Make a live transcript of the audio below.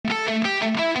Hey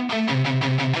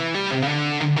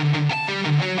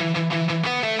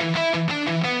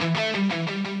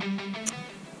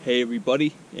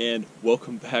everybody, and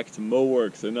welcome back to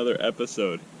Moworks, another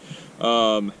episode.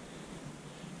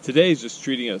 Today's just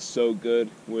treating us so good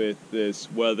with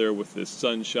this weather, with this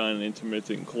sunshine and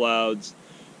intermittent clouds.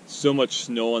 So much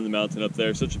snow on the mountain up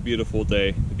there, such a beautiful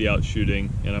day to be out shooting,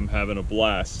 and I'm having a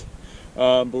blast.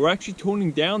 But we're actually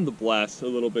toning down the blast a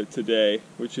little bit today,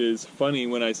 which is funny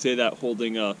when I say that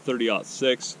holding a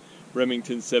 30-06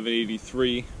 Remington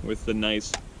 783 with the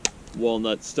nice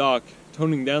walnut stock.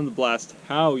 Toning down the blast,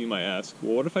 how, you might ask?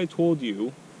 Well, what if I told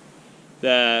you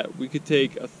that we could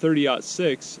take a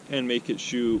 30-06 and make it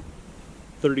shoot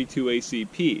 32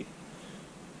 ACP?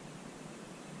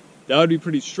 That would be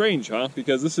pretty strange, huh?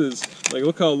 Because this is, like,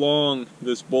 look how long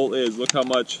this bolt is, look how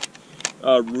much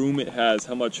room it has,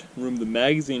 how much room the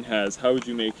magazine has. How would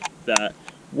you make that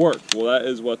work? Well, that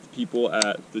is what the people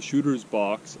at the shooter's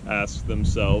box asked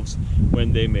themselves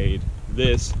when they made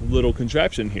this little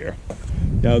contraption here.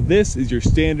 Now this is your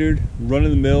standard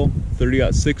run-of-the-mill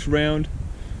 30-06 round.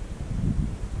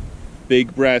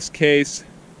 Big brass case,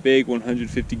 big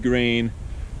 150 grain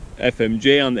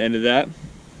FMJ on the end of that.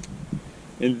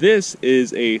 And this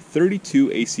is a 32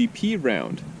 ACP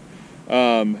round.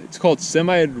 It's called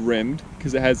semi-rimmed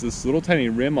because it has this little tiny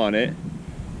rim on it.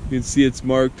 You can see it's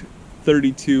marked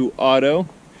 32 auto.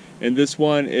 And this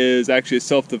one is actually a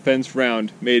self-defense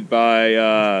round made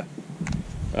by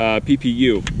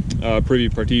PPU. Privy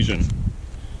Partisan.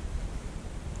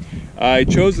 I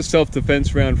chose the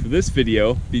self-defense round for this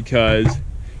video because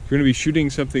if you're going to be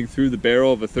shooting something through the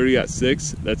barrel of a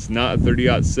 30-06 that's not a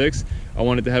 30-06, I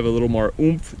wanted to have a little more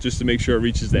oomph just to make sure it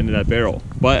reaches the end of that barrel.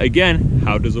 But again,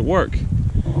 how does it work?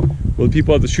 Well, the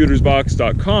people at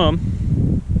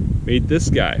theshootersbox.com made this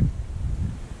guy.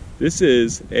 This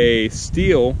is a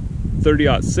steel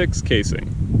 30-06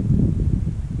 casing.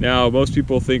 Now, most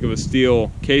people think of a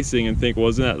steel casing and think, well,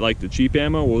 isn't that like the cheap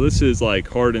ammo? Well, this is like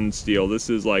hardened steel. This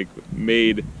is like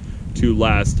made to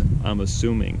last, I'm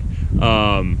assuming.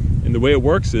 And the way it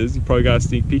works is, you probably got a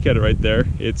sneak peek at it right there,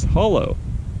 it's hollow.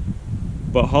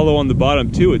 But hollow on the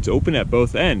bottom too, it's open at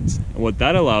both ends. And what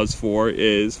that allows for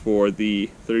is for the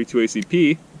 32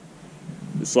 ACP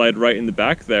to slide right in the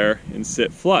back there and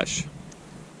sit flush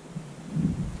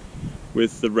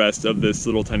with the rest of this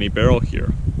little tiny barrel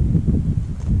here.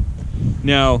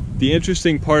 Now, the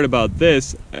interesting part about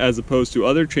this, as opposed to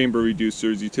other chamber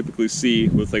reducers you typically see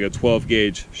with like a 12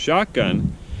 gauge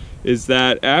shotgun, is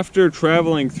that after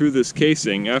traveling through this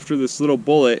casing, after this little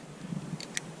bullet,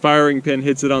 firing pin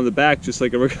hits it on the back just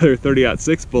like a regular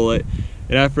 30-06 bullet,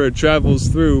 and after it travels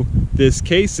through this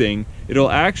casing,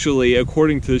 it'll actually,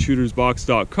 according to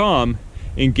theshootersbox.com,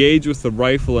 engage with the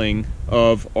rifling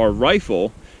of our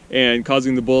rifle and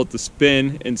causing the bullet to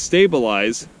spin and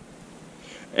stabilize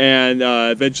and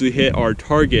eventually hit our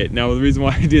target. Now, the reason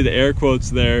why I did the air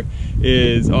quotes there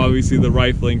is obviously the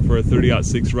rifling for a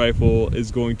 30-06 rifle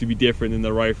is going to be different than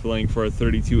the rifling for a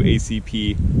 32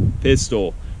 ACP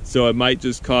pistol. So it might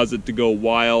just cause it to go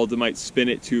wild, it might spin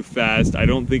it too fast. I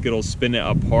don't think it'll spin it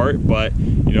apart, but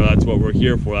you know, that's what we're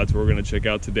here for. That's what we're gonna check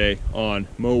out today on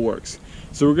Moworks.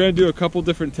 So we're gonna do a couple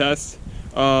different tests.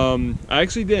 I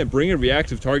actually didn't bring a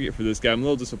reactive target for this guy. I'm a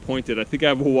little disappointed. I think I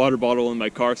have a water bottle in my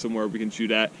car somewhere we can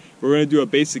shoot at. We're going to do a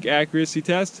basic accuracy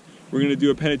test. We're going to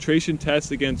do a penetration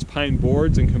test against pine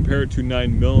boards and compare it to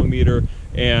 9mm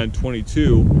and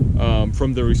 22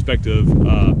 from their respective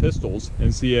pistols,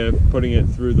 and see if putting it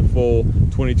through the full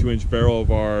 22-inch barrel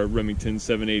of our Remington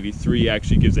 783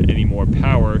 actually gives it any more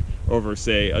power over,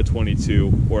 say, a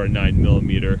 22 or a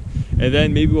 9mm. And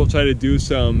then maybe we'll try to do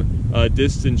some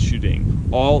distance shooting,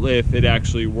 all if it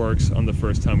actually works on the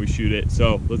first time we shoot it.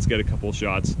 So let's get a couple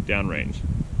shots downrange.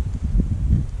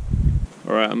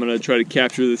 Alright, I'm going to try to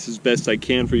capture this as best I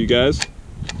can for you guys.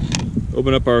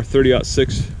 Open up our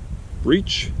 30-06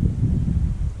 breech.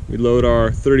 We load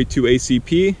our 32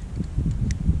 ACP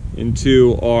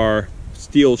into our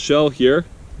steel shell here.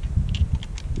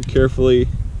 We carefully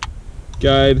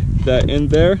guide that in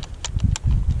there.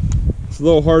 It's a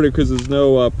little harder because there's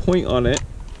no point on it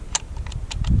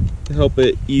to help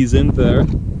it ease in there.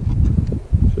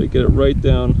 Try to get it right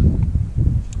down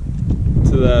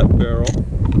to that barrel.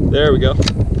 There we go.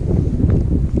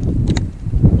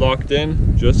 Locked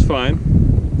in just fine.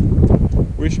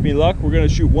 Wish me luck. We're going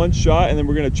to shoot one shot and then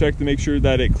we're going to check to make sure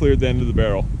that it cleared the end of the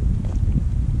barrel.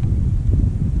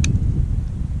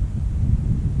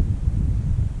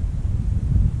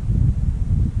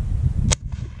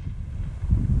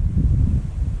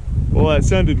 Well, that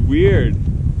sounded weird.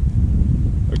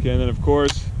 Okay, and then of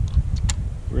course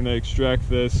we're going to extract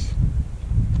this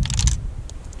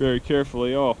very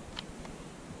carefully. Oh,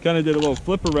 kind of did a little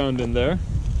flip around in there.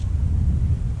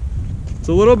 It's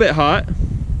a little bit hot,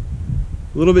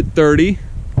 a little bit dirty.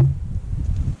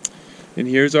 And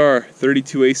here's our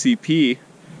 32 ACP. You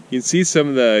can see some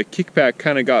of the kickback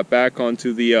kind of got back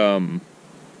onto the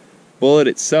bullet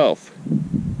itself.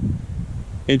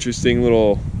 Interesting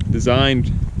little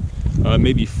design,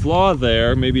 maybe flaw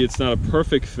there. Maybe it's not a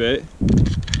perfect fit.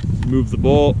 Move the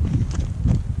bolt.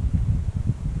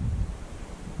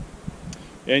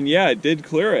 And yeah, it did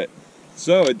clear it.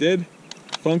 So it did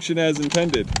function as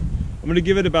intended. I'm going to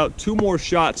give it about 2 more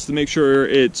shots to make sure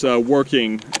it's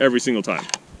working every single time.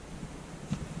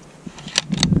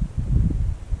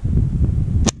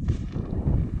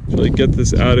 Really get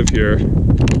this out of here.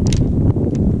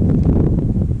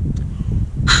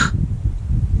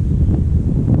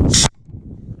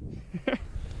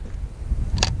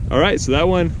 Alright, so that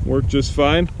one worked just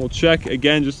fine. We'll check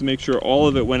again just to make sure all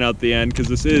of it went out the end, because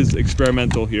this is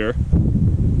experimental here.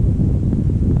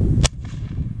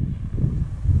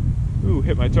 Ooh,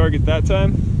 hit my target that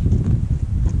time.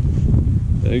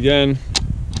 And again,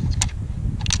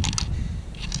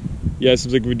 yeah, it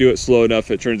seems like if we do it slow enough,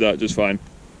 it turns out just fine.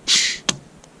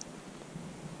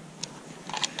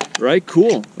 Right,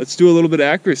 cool. Let's do a little bit of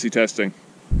accuracy testing.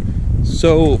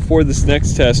 So for this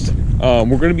next test,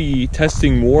 we're going to be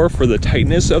testing more for the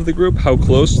tightness of the group, how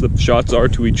close the shots are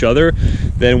to each other,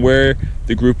 than where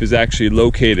the group is actually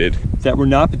located. That we're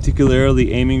not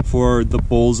particularly aiming for the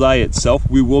bullseye itself.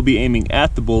 We will be aiming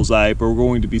at the bullseye, but we're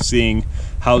going to be seeing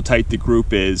how tight the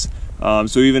group is.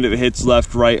 So even if it hits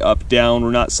left, right, up, down,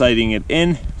 we're not sighting it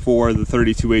in for the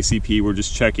 32 ACP. We're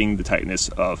just checking the tightness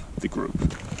of the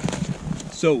group.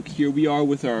 So here we are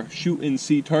with our shoot and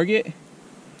see target.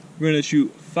 We're going to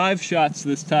shoot 5 shots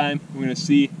this time. We're going to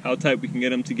see how tight we can get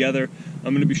them together.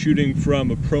 I'm going to be shooting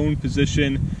from a prone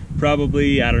position,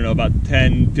 probably, I don't know, about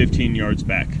 10-15 yards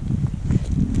back.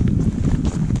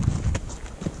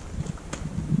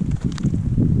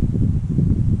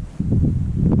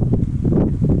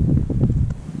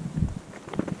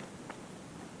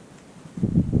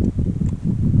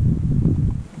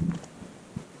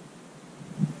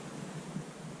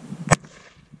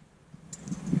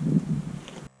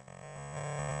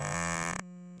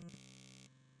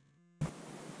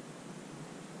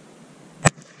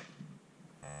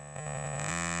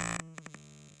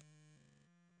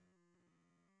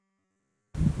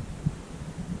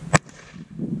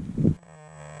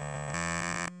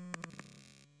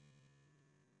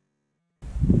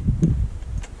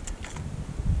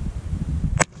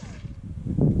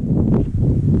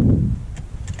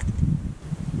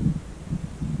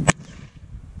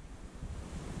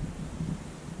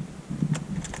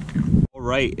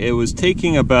 Right, it was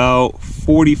taking about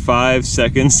 45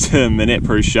 seconds to a minute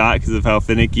per shot because of how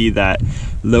finicky that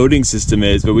loading system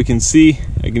is, but we can see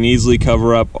I can easily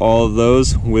cover up all of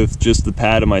those with just the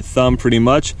pad of my thumb pretty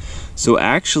much. So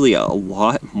actually a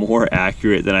lot more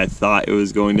accurate than I thought it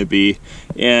was going to be,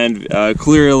 and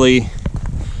clearly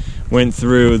went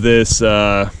through this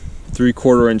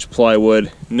 3/4 inch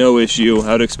plywood, no issue.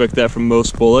 I would expect that from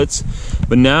most bullets.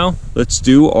 But now let's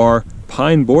do our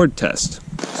pine board test.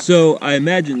 So I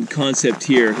imagine the concept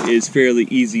here is fairly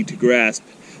easy to grasp,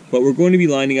 but we're going to be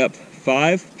lining up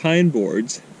 5 pine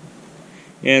boards,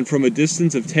 and from a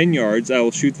distance of 10 yards I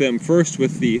will shoot them first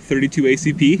with the 32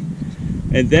 ACP,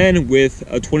 and then with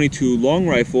a 22 long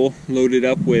rifle loaded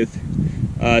up with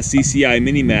CCI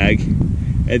mini mag,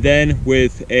 and then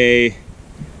with a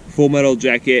full metal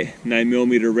jacket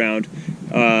 9mm round,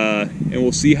 and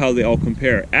we'll see how they all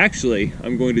compare. Actually,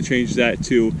 I'm going to change that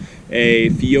to a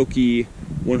Fiocchi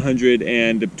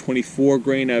 124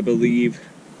 grain, I believe,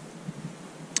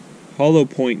 hollow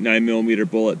point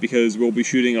 9mm bullet, because we'll be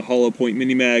shooting a hollow point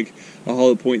mini mag, a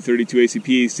hollow point 32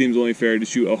 ACP. Seems only fair to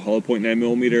shoot a hollow point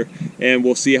 9mm, and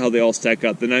we'll see how they all stack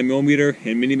up. The 9mm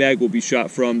and mini mag will be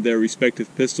shot from their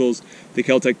respective pistols, the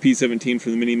Keltec P17 for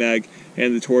the mini mag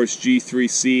and the Taurus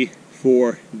G3C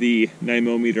for the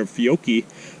 9mm Fiocchi,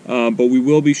 but we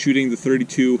will be shooting the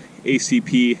 32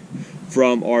 ACP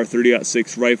from our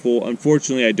 30-06 rifle.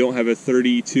 Unfortunately, I don't have a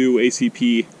 32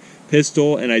 ACP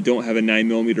pistol and I don't have a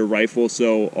 9mm rifle,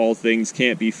 so all things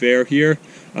can't be fair here.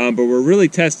 But we're really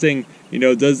testing,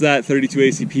 does that 32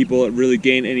 ACP bullet really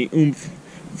gain any oomph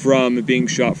from being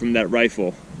shot from that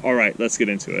rifle? All right, let's get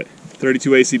into it.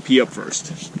 32 ACP up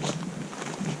first.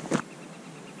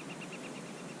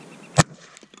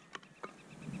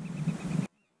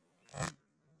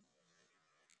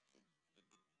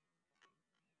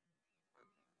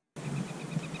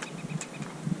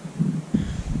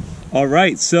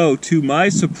 Alright, so to my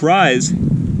surprise,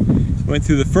 went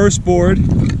through the first board,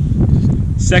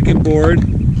 second board,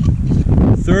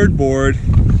 third board,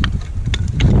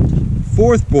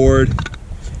 fourth board,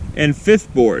 and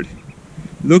fifth board.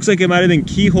 Looks like it might have been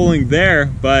keyholing there,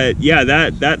 but yeah,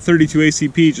 that 32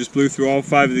 ACP just blew through all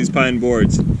 5 of these pine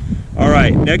boards. All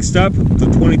right, next up, the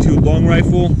 22 long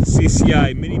rifle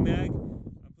CCI mini mag.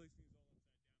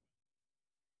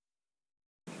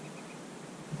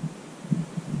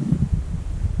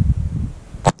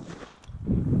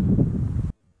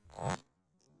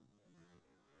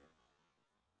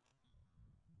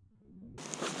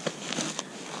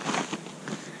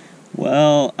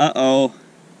 Well, uh-oh.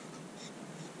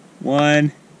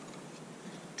 1,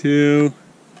 2,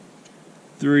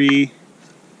 3,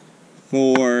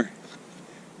 4,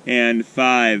 and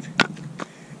 5.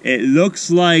 It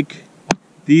looks like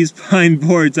these pine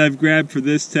boards I've grabbed for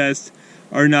this test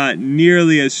are not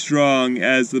nearly as strong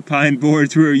as the pine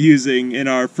boards we were using in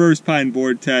our first pine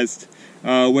board test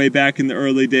way back in the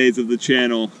early days of the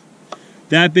channel.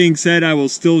 That being said, I will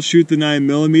still shoot the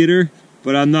 9mm,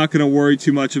 but I'm not going to worry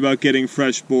too much about getting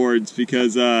fresh boards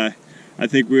because I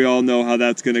think we all know how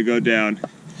that's going to go down.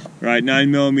 Right,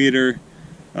 9mm,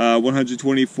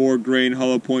 124 grain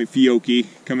hollow point Fiocchi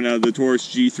coming out of the Taurus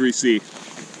G3C.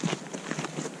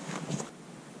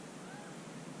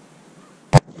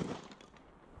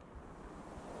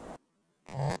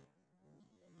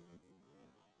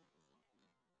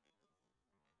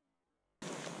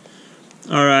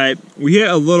 Alright, we hit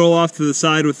a little off to the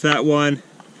side with that one,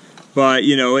 but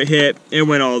you know, it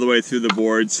went all the way through the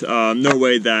boards. No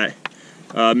way that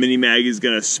mini mag is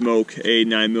going to smoke a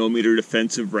 9mm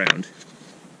defensive round.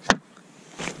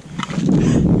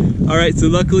 Alright, so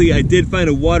luckily I did find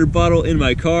a water bottle in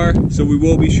my car, so we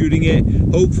will be shooting it.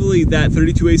 Hopefully that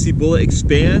 32 AC bullet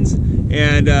expands,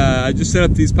 and I just set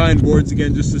up these pine boards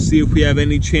again just to see if we have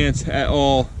any chance at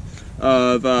all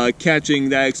of catching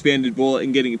that expanded bullet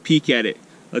and getting a peek at it.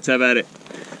 Let's have at it.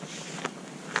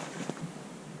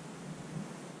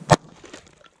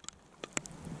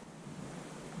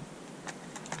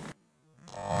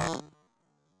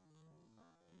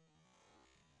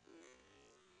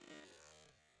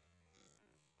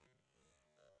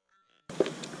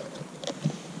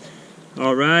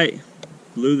 Alright,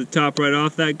 blew the top right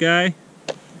off that guy.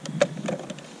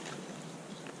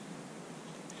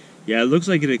 Yeah, it looks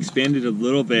like it expanded a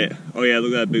little bit. Oh yeah,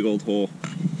 look at that big old hole.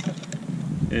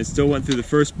 And it still went through the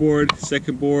first board,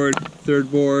 second board,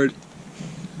 third board,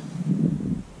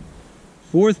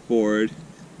 fourth board.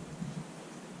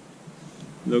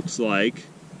 Looks like.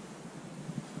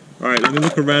 Alright, let me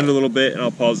look around a little bit and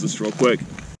I'll pause this real quick.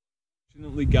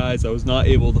 Unfortunately, guys, I was not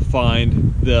able to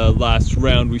find the last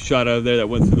round we shot out of there that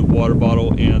went through the water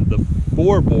bottle and the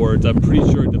 4 boards. I'm pretty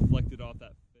sure it deflected off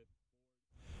that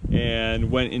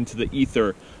and went into the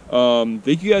ether.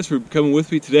 Thank you guys for coming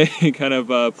with me today and kind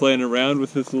of playing around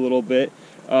with this a little bit.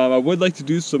 I would like to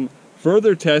do some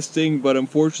further testing, but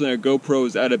unfortunately our GoPro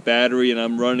is out of battery and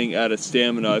I'm running out of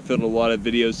stamina. I filmed a lot of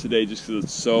videos today just because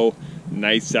it's so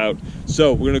nice out.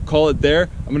 So we're going to call it there.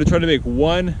 I'm going to try to make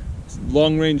one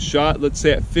long range shot, let's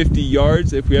say at 50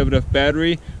 yards. If we have enough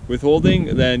battery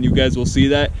withholding, then you guys will see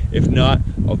that. If not,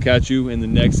 I'll catch you in the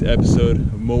next episode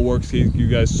of Moworks. Thank you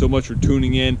guys so much for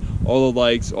tuning in, all the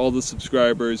likes, all the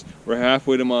subscribers. We're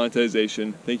halfway to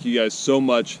monetization. Thank you guys so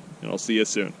much, and I'll see you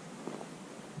soon.